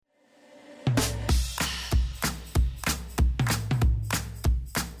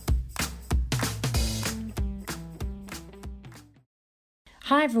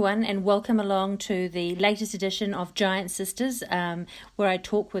Hi everyone, and welcome along to the latest edition of Giant Sisters, where I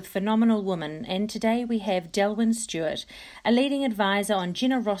talk with phenomenal women. And today we have Delwyn Stewart, a leading advisor on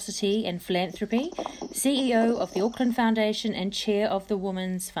generosity and philanthropy, CEO of the Auckland Foundation and chair of the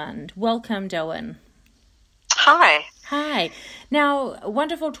Women's Fund. Welcome, Delwyn. Hi. Hi. Now,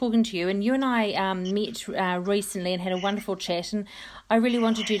 wonderful talking to you, and you and I met recently and had a wonderful chat, and I really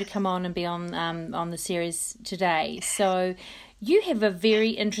wanted you to come on and be on the series today. So you have a very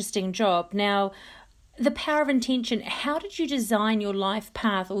interesting job. Now, the power of intention, how did you design your life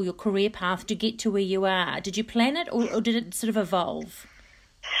path or your career path to get to where you are? Did you plan it or did it sort of evolve?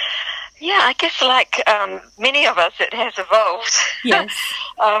 Yeah, I guess like many of us, it has evolved. Yes.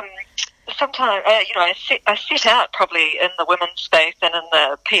 Sometimes, I set out probably in the women's space and in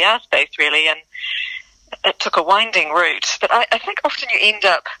the PR space, really, and it took a winding route. But I think often you end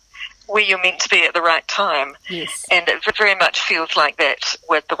up where you're meant to be at the right time. Yes. And it very much feels like that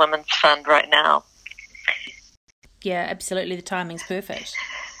with the Women's Fund right now. Yeah, absolutely. The timing's perfect.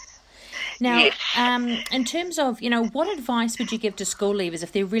 Now, yes. In terms of, what advice would you give to school leavers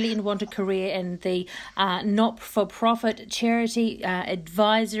if they really want a career in the not-for-profit charity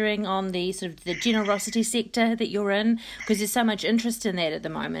advising on the sort of the generosity sector that you're in? Because there's so much interest in that at the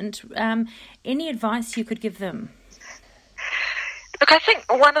moment. Any advice you could give them? Look, I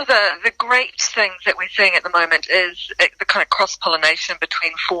think one of the great things that we're seeing at the moment is the kind of cross-pollination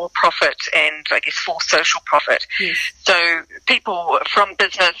between for-profit and, I guess, for-social profit. Yes. So people from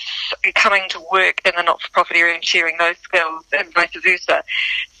business coming to work in the not-for-profit area and sharing those skills and vice versa.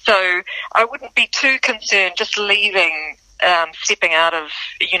 So I wouldn't be too concerned just leaving, stepping out of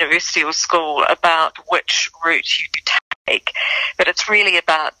university or school about which route you take. But it's really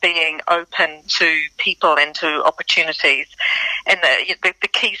about being open to people and to opportunities. And the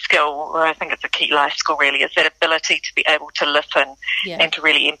key skill, or I think it's a key life skill really, is that ability to be able to listen and to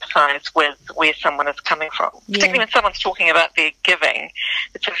really empathise with where someone is coming from. Particularly when someone's talking about their giving,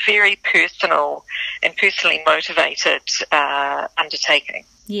 it's a very personal and personally motivated undertaking.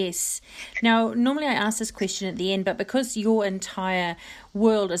 Yes. Now, normally I ask this question at the end, but because your entire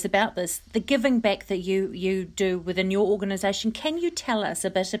world is about this, the giving back that you do within your organisation, can you tell us a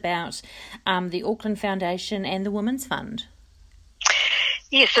bit about the Auckland Foundation and the Women's Fund?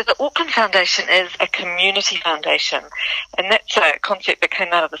 Yes, so the Auckland Foundation is a community foundation, and that's a concept that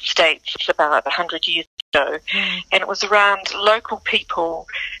came out of the States about 100 years ago, and it was around local people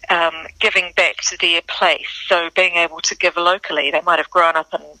giving back to their place, so being able to give locally. They might have grown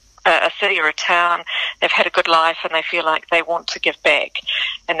up in a city or a town, they've had a good life and they feel like they want to give back,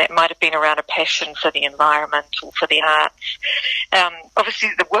 and that might have been around a passion for the environment or for the arts. Obviously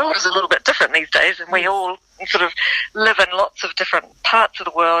the world is a little bit different these days, and we all sort of live in lots of different parts of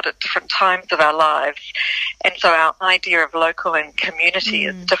the world at different times of our lives, and so our idea of local and community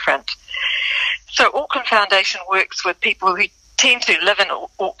is different. So Auckland Foundation works with people who tend to live in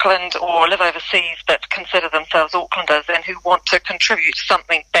Auckland or live overseas but consider themselves Aucklanders and who want to contribute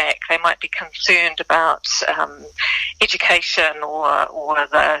something back. They might be concerned about education or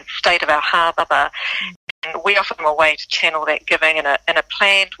the state of our harbour. And we offer them a way to channel that giving in a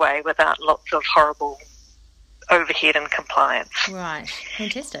planned way without lots of horrible overhead and compliance. Right.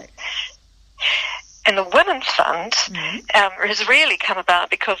 Fantastic. And the Women's Fund has really come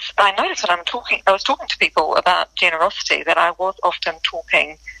about because I noticed that I was talking to people about generosity, that I was often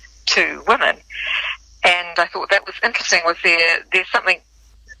talking to women. And I thought that was interesting, was there's something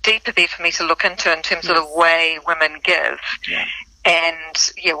deeper there for me to look into in terms of the way women give. Yeah.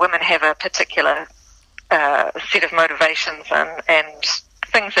 And, women have a particular set of motivations and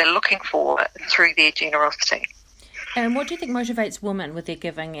things they're looking for through their generosity. And what do you think motivates women with their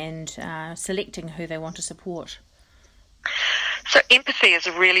giving and selecting who they want to support? So empathy is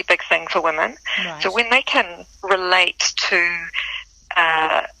a really big thing for women. Right. So when they can relate to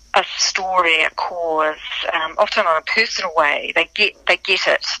a story, a cause, often on a personal way, they get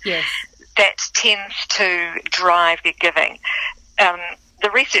it. Yes. That tends to drive their giving. The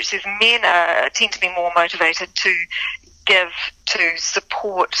research says men tend to be more motivated to give to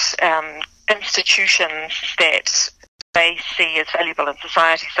support institutions that they see as valuable in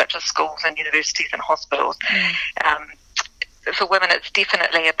society, such as schools and universities and hospitals. For women, it's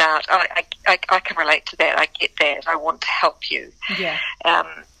definitely about, I can relate to that, I get that, I want to help you. Yeah.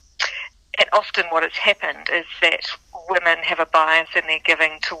 And often what has happened is that women have a bias in their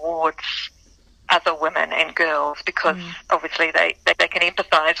giving towards other women and girls because obviously they can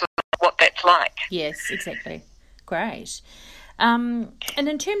empathise with what that's like. Yes, exactly. Great. And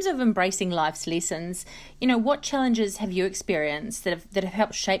in terms of embracing life's lessons, what challenges have you experienced that have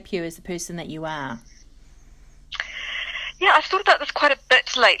helped shape you as the person that you are? Yeah, I've thought about this quite a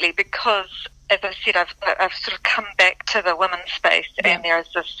bit lately because, as I said, I've sort of come back to the women's space, and there is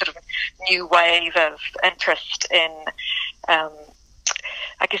this sort of new wave of interest in,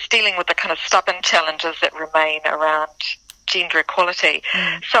 I guess, dealing with the kind of stubborn challenges that remain around gender equality.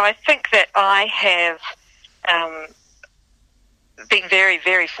 So I think that I have been very,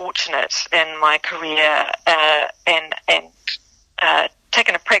 very fortunate in my career and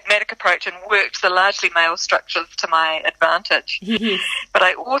taken a pragmatic approach and worked the largely male structures to my advantage. Yes. But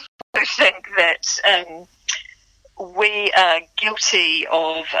I also think that we are guilty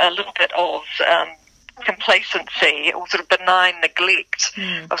of a little bit of complacency or sort of benign neglect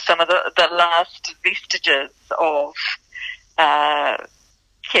of some of the last vestiges of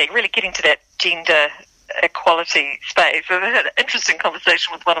really getting to that gender equality space. I had an interesting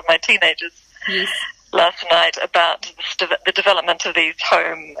conversation with one of my teenagers last night about the development of these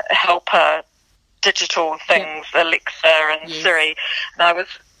home helper digital things, Alexa and Siri, and I was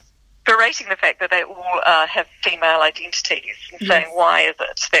berating the fact that they all have female identities and saying, why is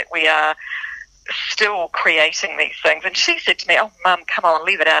it that we are still creating these things? And she said to me, oh, Mum, come on,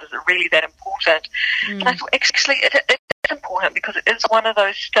 leave it out. Is it really that important? And I thought, actually, it is important because it is one of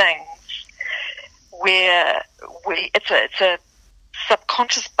those things where it's a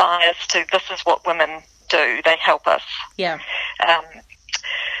subconscious bias to this is what women do. They help us. Yeah.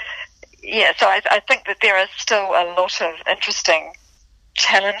 So I think that there are still a lot of interesting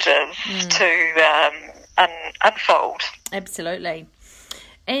challenges to unfold. Absolutely.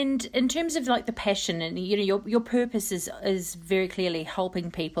 And in terms of like the passion, and your purpose is very clearly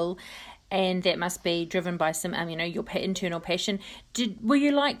helping people, and that must be driven by some your internal passion. Were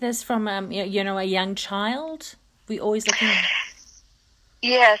you like this from a young child? Were you always looking?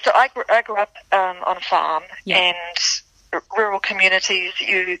 Yeah, so I grew up on a farm, and rural communities,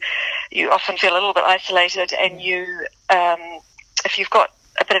 you often feel a little bit isolated, and you if you've got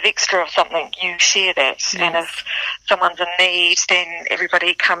a bit of extra of something, you share that. And if someone's in need, then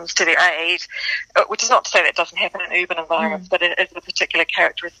everybody comes to their aid, which is not to say that doesn't happen in urban environments, but it is a particular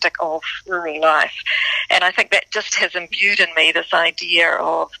characteristic of rural life. And I think that just has imbued in me this idea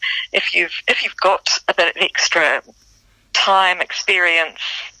of if you've got a bit of extra time, experience,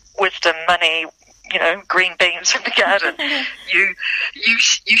 wisdom, money, green beans from the garden, you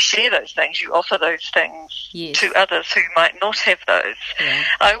share those things, you offer those things to others who might not have those.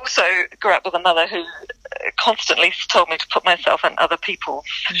 I also grew up with a mother who constantly told me to put myself in other people's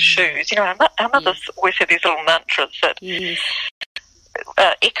shoes. Our mothers always have these little mantras that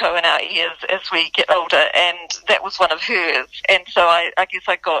echo in our ears as we get older, and that was one of hers. And so I guess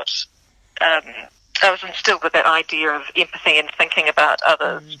I was instilled with that idea of empathy and thinking about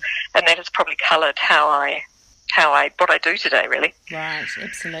others, and that has probably coloured what I do today, really. Right,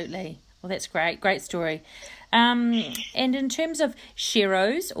 absolutely. Well, that's great story. And in terms of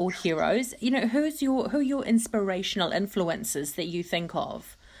sheroes or heroes, who are your inspirational influences that you think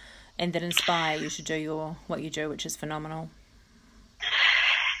of, and that inspire you to do what you do, which is phenomenal?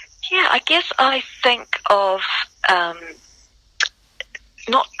 Yeah, I guess I think of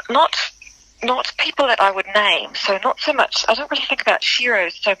not people that I would name, so not so much, I don't really think about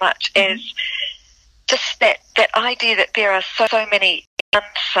sheroes so much as just that idea that there are so many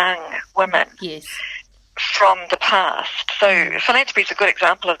unsung women from the past. So philanthropy is a good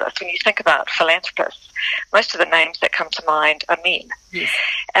example of this. When you think about philanthropists, most of the names that come to mind are men.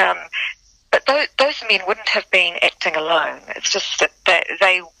 But those men wouldn't have been acting alone. It's just that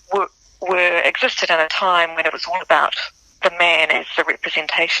they existed in a time when it was all about the man as the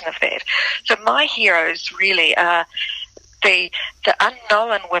representation of that. So my heroes really are the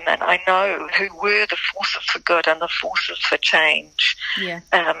unknown women I know who were the forces for good and the forces for change in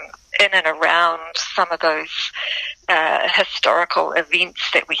and around some of those historical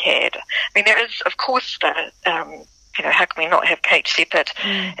events that we had. I mean, there is, of course, how can we not have Kate Sheppard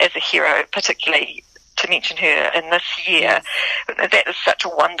as a hero, particularly to mention her in this year? That is such a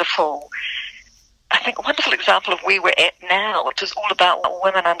wonderful example of where we're at now, which is all about what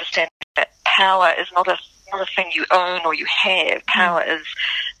women understand, that power is not a thing you own or you have. Power is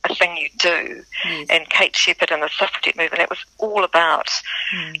a thing you do. And Kate Sheppard and the suffragette movement, it was all about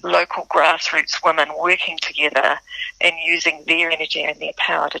local grassroots women working together and using their energy and their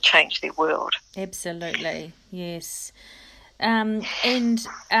power to change their world. Absolutely, yes. And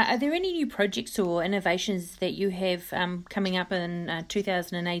are there any new projects or innovations that you have coming up in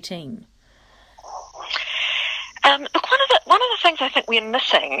 2018? Look, one of the things I think we're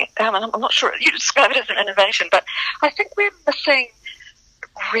missing, and I'm not sure you describe it as an innovation, but I think we're missing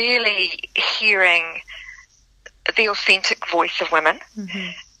really hearing the authentic voice of women.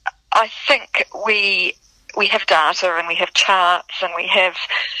 I think we we have data and we have charts and we have,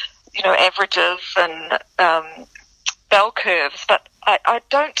 averages and bell curves, but I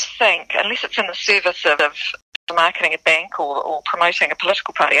don't think, unless it's in the service of marketing a bank or promoting a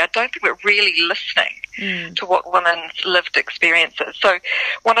political party, I don't think we're really listening to what women's lived experiences. So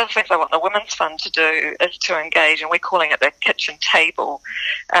one of the things I want the Women's Fund to do is to engage, and we're calling it the Kitchen Table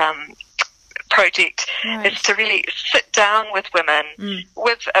project, is to really sit down with women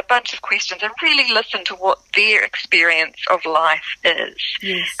with a bunch of questions and really listen to what their experience of life is.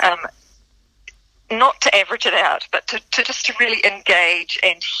 Yes. Not to average it out, but to just to really engage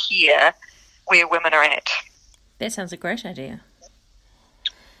and hear where women are at. That sounds a great idea.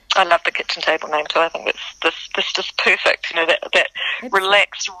 I love the kitchen table name too. I think it's this just perfect, that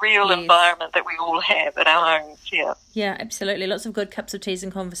relaxed, real environment that we all have in our homes. Yeah. Yeah, absolutely. Lots of good cups of teas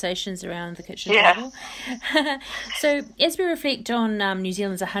and conversations around the kitchen table. So, as we reflect on New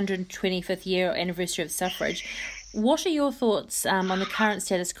Zealand's 125th year anniversary of suffrage, what are your thoughts on the current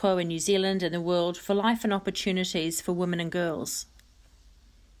status quo in New Zealand and the world for life and opportunities for women and girls?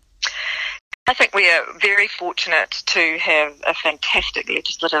 I think we are very fortunate to have a fantastic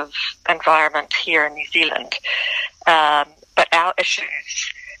legislative environment here in New Zealand, but our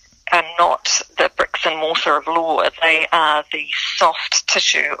issues are not the bricks and mortar of law. They are the soft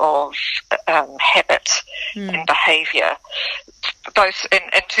tissue of habit and behaviour, both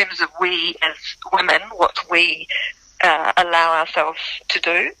in terms of we as women, what we allow ourselves to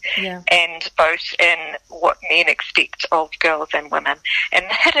do, and both in what men expect of girls and women, and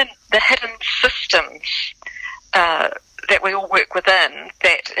the hidden systems that we all work within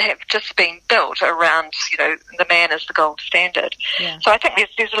that have just been built around, the man as the gold standard. So I think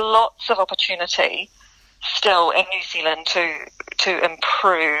there's lots of opportunity still in New Zealand to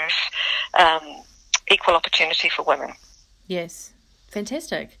improve equal opportunity for women. Yes,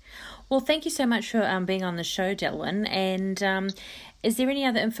 fantastic. Well, thank you so much for being on the show, Delwyn. And is there any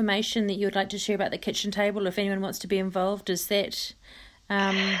other information that you would like to share about the kitchen table? If anyone wants to be involved, is that?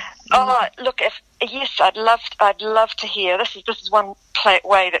 Look, yes, I'd love to hear. This is one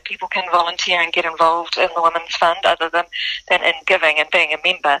way that people can volunteer and get involved in the Women's Fund, other than in giving and being a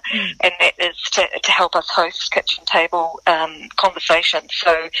member, and that is to help us host kitchen table conversations.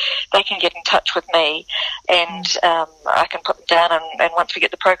 So they can get in touch with me, and I can put them down. And once we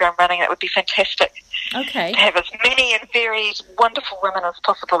get the program running, that would be fantastic. Okay. To have as many and varied, wonderful women as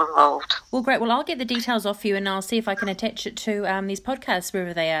possible involved. Well, great. Well, I'll get the details off you, and I'll see if I can attach it to these podcasts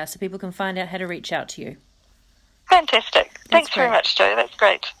wherever they are, so people can find out how to reach out to you. Fantastic. Thanks very much, Jo. That's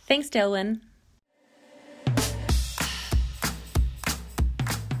great. Thanks, Delwyn.